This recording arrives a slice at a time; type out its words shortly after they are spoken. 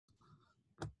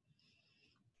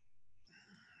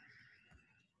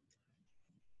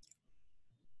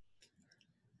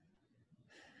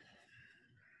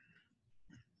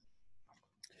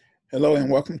Hello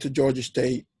and welcome to Georgia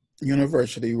State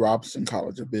University Robinson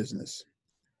College of Business.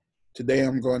 Today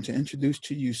I'm going to introduce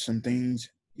to you some things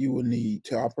you will need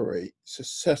to operate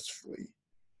successfully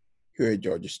here at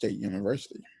Georgia State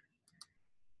University.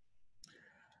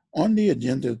 On the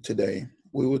agenda today,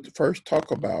 we will first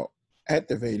talk about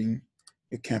activating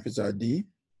your campus ID.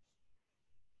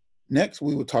 Next,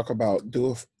 we will talk about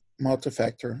dual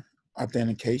multifactor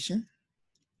authentication,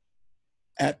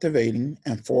 activating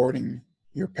and forwarding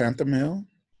your Panther mail.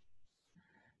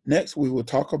 Next, we will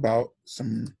talk about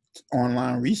some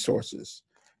online resources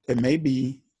that may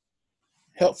be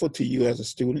helpful to you as a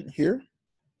student here.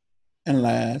 And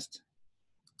last,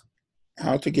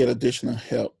 how to get additional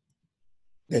help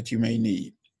that you may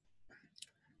need.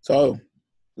 So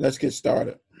let's get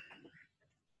started.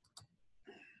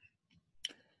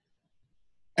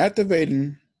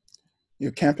 Activating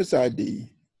your campus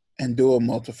ID and dual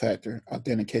multi-factor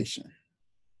authentication.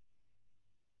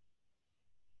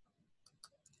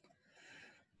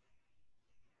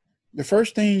 The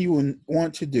first thing you will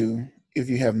want to do, if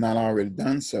you have not already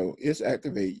done so, is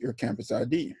activate your campus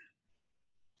ID.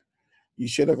 You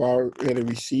should have already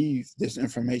received this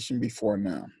information before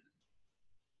now.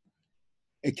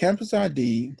 A campus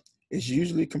ID is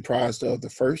usually comprised of the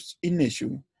first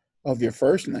initial of your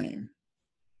first name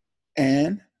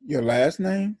and your last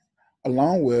name,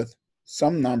 along with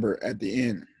some number at the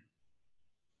end.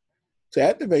 To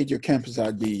activate your campus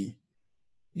ID,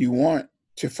 you want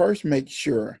to first make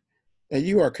sure that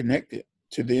you are connected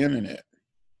to the internet.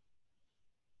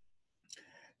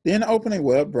 Then open a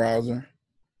web browser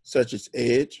such as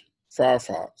Edge,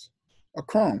 Firefox, or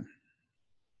Chrome.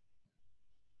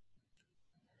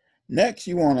 Next,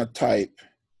 you want to type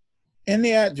in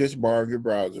the address bar of your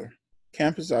browser,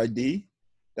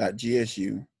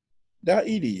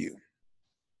 campusid.gsu.edu,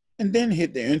 and then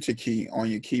hit the Enter key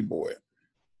on your keyboard.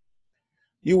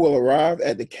 You will arrive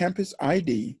at the Campus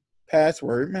ID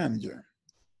Password Manager.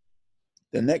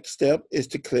 The next step is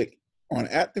to click on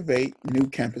Activate New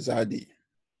Campus ID.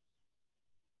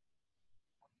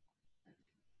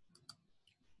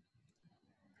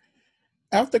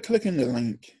 After clicking the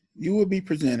link, you will be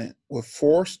presented with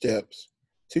 4 steps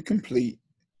to complete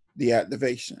the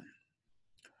activation.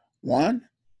 1,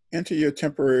 enter your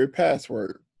temporary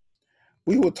password.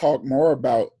 We will talk more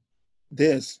about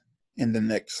this in the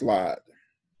next slide.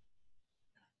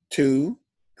 2,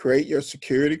 create your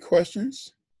security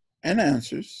questions and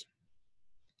answers.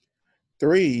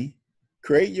 3,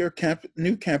 create your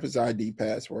new campus ID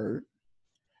password.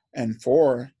 And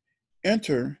 4,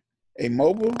 enter a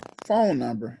mobile phone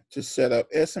number to set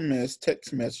up SMS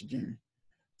text messaging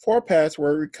for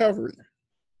password recovery.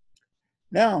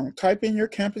 Now, type in your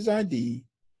campus ID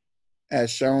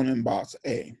as shown in box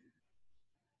A.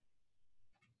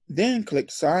 Then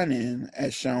click Sign In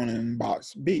as shown in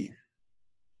box B.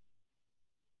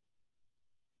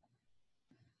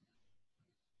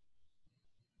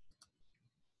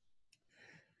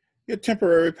 Your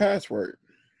temporary password.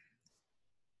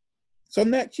 So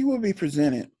next you will be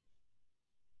presented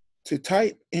to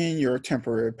type in your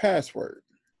temporary password.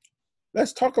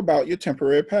 Let's talk about your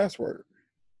temporary password.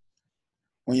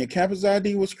 When your campus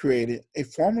ID was created, a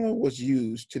formula was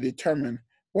used to determine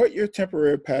what your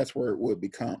temporary password would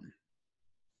become.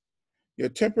 Your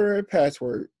temporary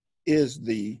password is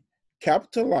the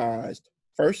capitalized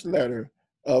first letter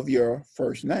of your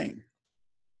first name,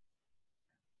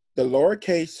 the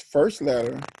lowercase first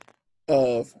letter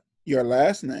of your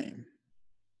last name,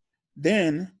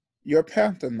 then your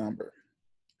Panther number.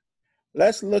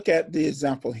 Let's look at the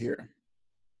example here.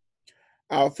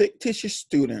 Our fictitious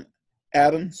student,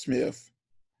 Adam Smith,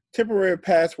 temporary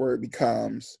password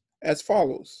becomes as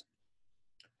follows.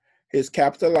 His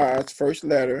capitalized first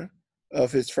letter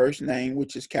of his first name,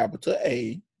 which is capital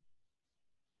A,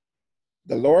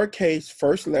 the lowercase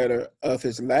first letter of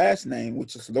his last name,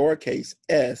 which is lowercase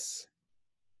s,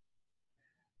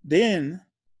 then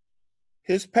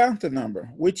his Panther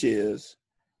number, which is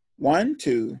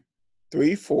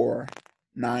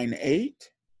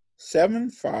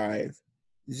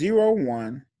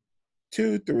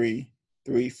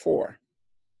 12349875012334.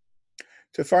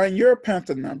 To find your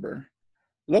Panther number,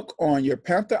 look on your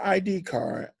Panther ID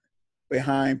card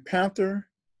behind Panther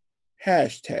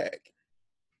hashtag.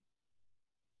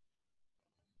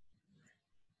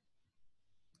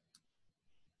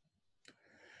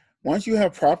 Once you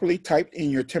have properly typed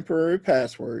in your temporary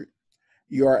password,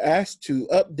 you are asked to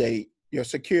update your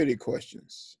security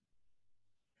questions.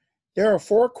 There are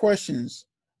 4 questions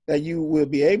that you will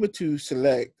be able to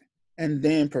select and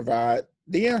then provide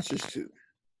the answers to.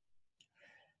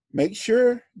 Make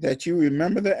sure that you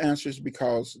remember the answers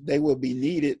because they will be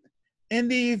needed in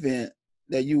the event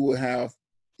that you have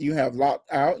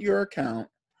locked out your account,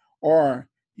 or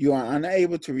you are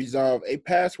unable to resolve a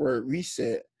password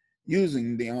reset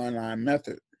using the online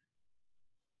method.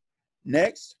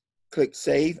 Next, click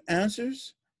Save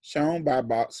Answers, shown by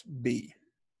box B.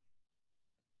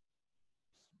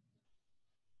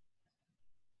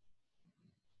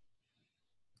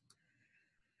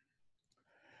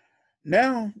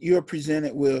 Now you are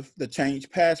presented with the Change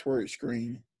Password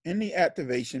screen in the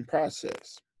activation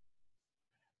process.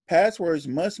 Passwords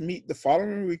must meet the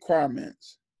following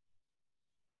requirements: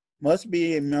 must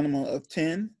be a minimum of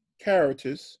 10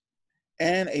 characters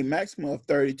and a maximum of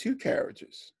 32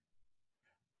 characters.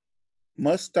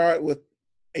 Must start with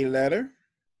a letter.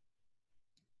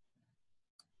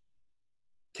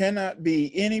 Cannot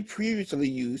be any previously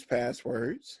used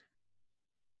passwords.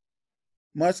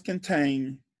 Must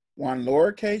contain one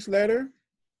lowercase letter,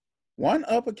 one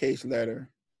uppercase letter,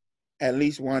 at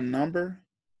least one number,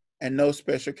 and no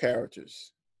special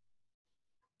characters.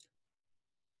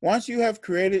 Once you have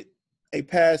created a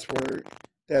password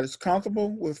that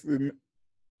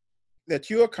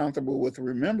you are comfortable with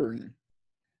remembering,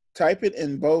 type it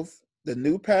in both the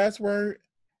new password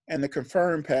and the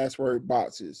confirm password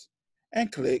boxes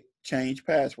and click Change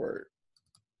Password.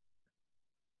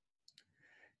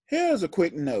 Here's a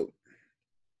quick note.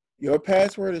 Your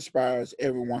password expires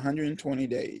every 120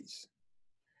 days.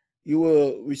 You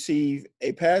will receive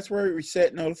a password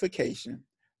reset notification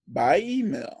by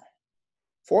email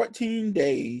 14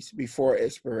 days before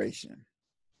expiration.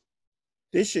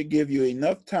 This should give you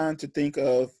enough time to think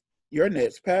of your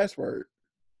next password.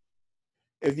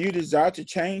 If you desire to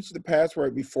change the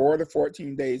password before the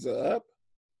 14 days are up,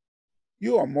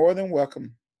 you are more than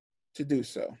welcome to do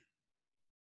so.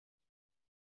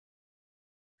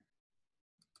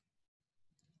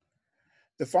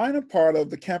 The final part of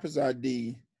the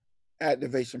CampusID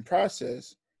activation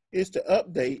process is to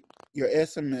update your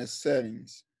SMS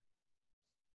settings.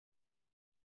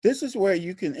 This is where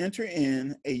you can enter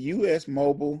in a U.S.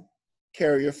 mobile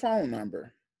carrier phone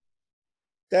number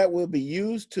that will be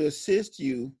used to assist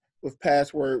you with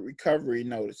password recovery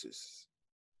notices.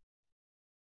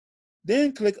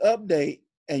 Then click Update,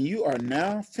 and you are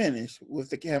now finished with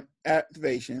the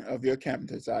activation of your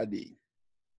CampusID.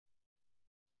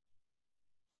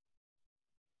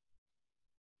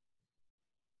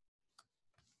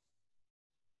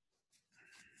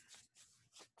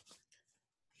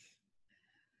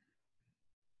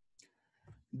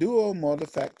 Duo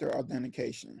Multifactor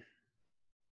Authentication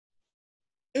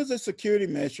is a security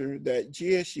measure that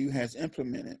GSU has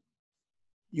implemented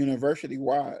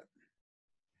university-wide.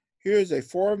 Here is a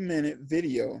 4-minute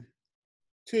video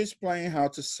to explain how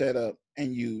to set up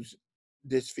and use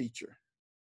this feature.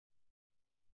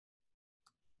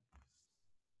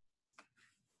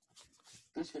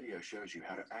 This video shows you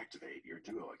how to activate your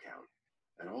Duo account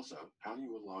and also how you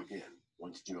will log in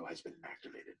once Duo has been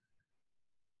activated.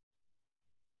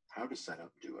 How to set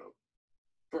up Duo.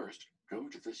 First, go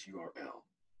to this URL,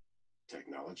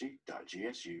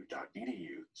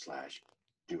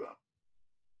 technology.gsu.edu/duo.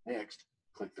 Next,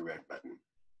 click the red button.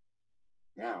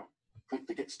 Now, click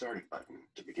the Get Started button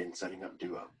to begin setting up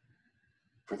Duo.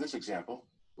 For this example,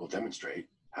 we'll demonstrate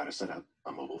how to set up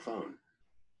a mobile phone.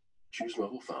 Choose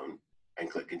Mobile Phone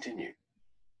and click Continue.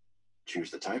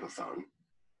 Choose the type of phone,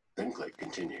 then click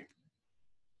Continue.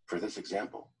 For this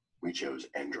example, we chose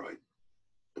Android.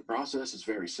 The process is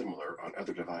very similar on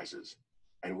other devices,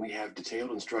 and we have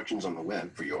detailed instructions on the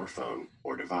web for your phone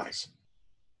or device.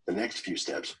 The next few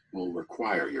steps will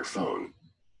require your phone.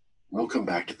 We'll come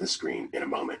back to this screen in a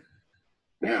moment.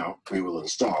 Now, we will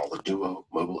install the Duo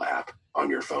mobile app on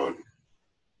your phone.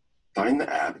 Find the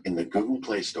app in the Google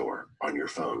Play Store on your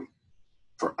phone.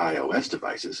 For iOS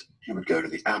devices, you would go to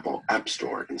the Apple App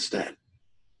Store instead.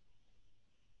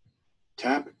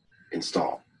 Tap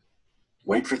Install.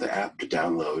 Wait for the app to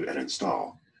download and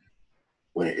install.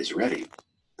 When it is ready,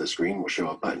 the screen will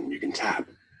show a button you can tap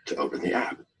to open the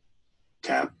app.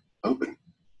 Tap Open.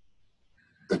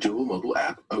 The Duo mobile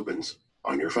app opens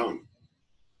on your phone.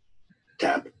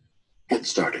 Tap Get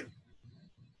Started.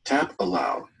 Tap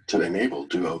Allow to enable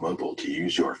Duo Mobile to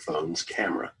use your phone's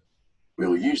camera.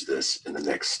 We'll use this in the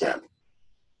next step.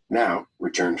 Now,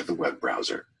 return to the web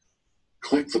browser.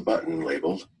 Click the button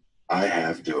labeled I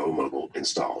have Duo Mobile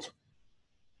installed.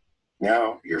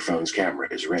 Now, your phone's camera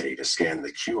is ready to scan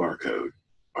the QR code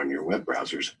on your web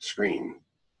browser's screen.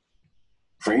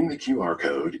 Frame the QR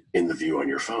code in the view on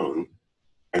your phone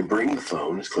and bring the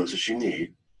phone as close as you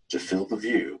need to fill the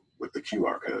view with the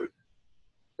QR code.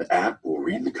 The app will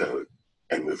read the code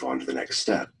and move on to the next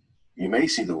step. You may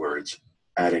see the words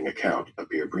Adding Account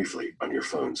appear briefly on your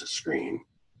phone's screen.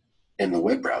 In the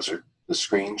web browser, The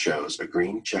screen shows a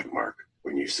green check mark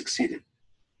when you've succeeded.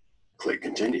 Click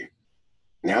Continue.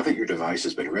 Now that your device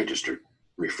has been registered,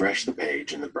 refresh the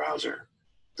page in the browser.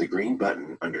 The green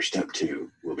button under Step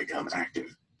 2 will become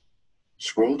active.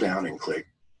 Scroll down and click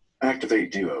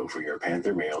Activate Duo for your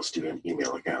Panther Mail student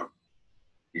email account.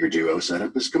 Your Duo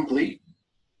setup is complete.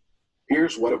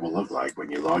 Here's what it will look like when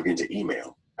you log into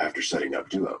email after setting up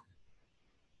Duo.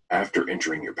 After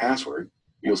entering your password,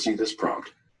 you'll see this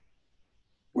prompt.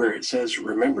 Where it says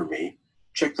Remember Me,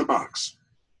 check the box.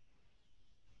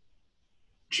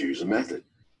 Choose a method.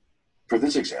 For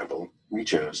this example, we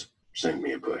chose Send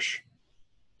Me a Push.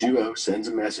 Duo sends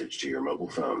a message to your mobile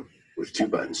phone with 2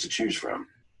 buttons to choose from,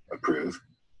 Approve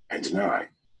and Deny.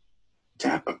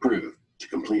 Tap Approve to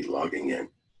complete logging in.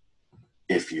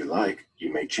 If you like,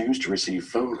 you may choose to receive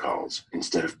phone calls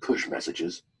instead of push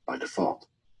messages by default.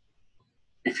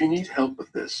 If you need help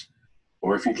with this,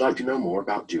 or if you'd like to know more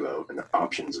about Duo and the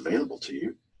options available to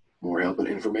you, more help and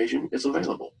information is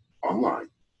available online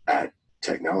at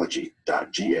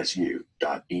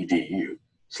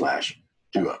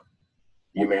technology.gsu.edu/Duo.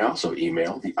 You may also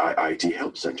email the IIT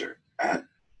Help Center at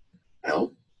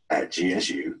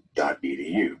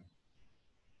help@gsu.edu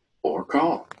or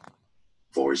call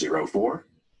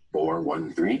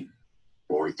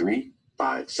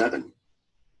 404-413-4357.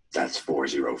 That's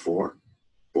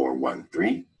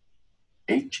 404-413-HELP.